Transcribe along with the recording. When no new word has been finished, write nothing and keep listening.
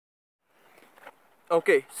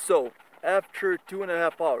Okay, so after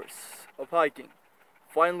 2.5 hours of hiking,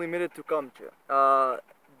 finally made it to Kamcha.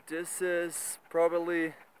 This is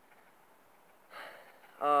probably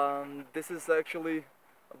this is actually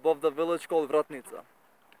above the village called Vratnica.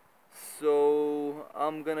 So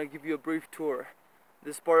I'm gonna give you a brief tour.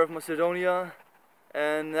 This part of Macedonia,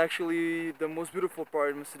 and actually the most beautiful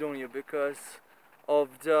part of Macedonia because of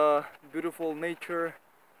the beautiful nature,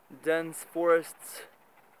 dense forests,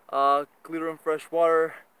 clear and fresh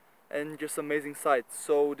water, and just amazing sights.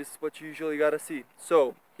 So this is what you usually gotta see.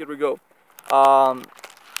 So here we go. Um,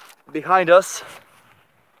 Behind us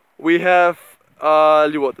we have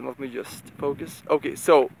Ljuboten. Let me just focus. Okay,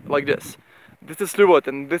 so like this. This is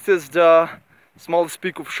Ljuboten. This is the smallest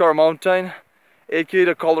peak of Shar Mountain, aka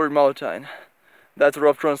the Color Mountain. That's a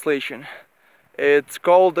rough translation. It's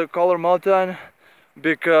called the Color Mountain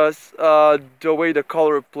because the way the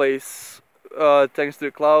color plays thanks to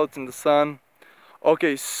the clouds and the sun.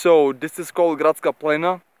 Okay, so this is called Gradska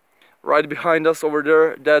Plena. Right behind us over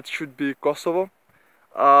there, that should be Kosovo.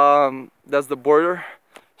 That's the border.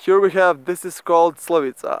 Here we have, this is called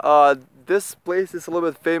Slavica. This place is a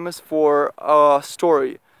little bit famous for a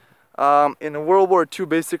story. In World War II,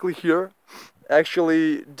 basically here,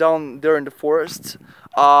 actually down there in the forest,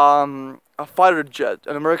 a fighter jet,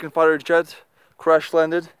 an American fighter jet, crash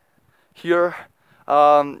landed here.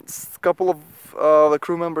 A couple of the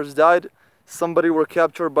crew members died. Somebody were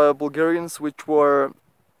captured by the Bulgarians, which were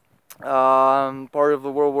part of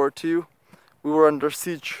the World War II. We were under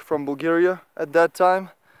siege from Bulgaria at that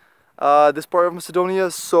time. This part of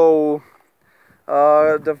Macedonia, so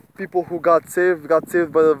the people who got saved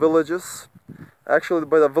by the villages, actually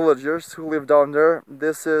by the villagers who live down there.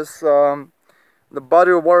 This is the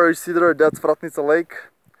body of water you see there, that's Vratnica Lake.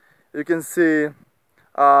 You can see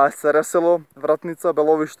Sareselo, Vratnica,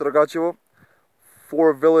 Belovish, Dragačevo,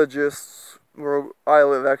 4 villages where I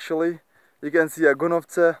live actually. You can see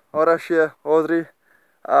Agunovce, Orašje, Odri,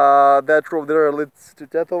 that road there leads to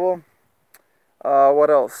Tetovo. What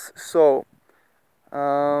else? So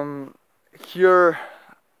here,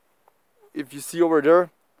 if you see over there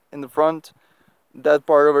in the front, that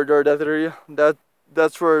part over there, that area,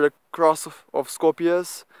 that's where the cross of Skopje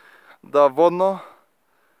is. The Vodno,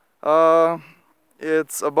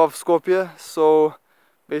 it's above Skopje, so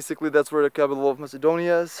basically that's where the capital of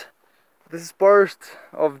Macedonia is. This is part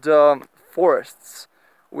of the forests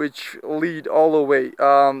which lead all the way.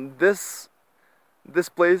 This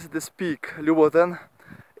place, this peak, Ljuboten,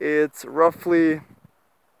 it's roughly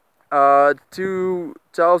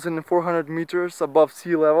 2,400 meters above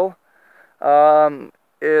sea level.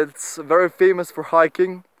 It's very famous for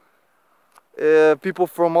hiking. People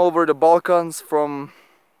from all over the Balkans, from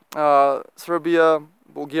Serbia,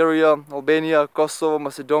 Bulgaria, Albania, Kosovo,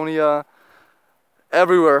 Macedonia,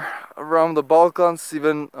 everywhere around the Balkans,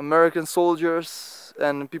 even American soldiers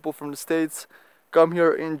and people from the States come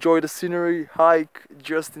here, enjoy the scenery, hike,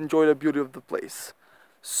 just enjoy the beauty of the place.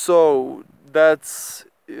 So that's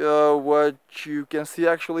what you can see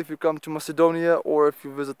actually if you come to Macedonia or if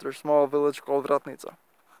you visit their small village called Vratnica.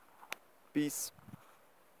 Peace.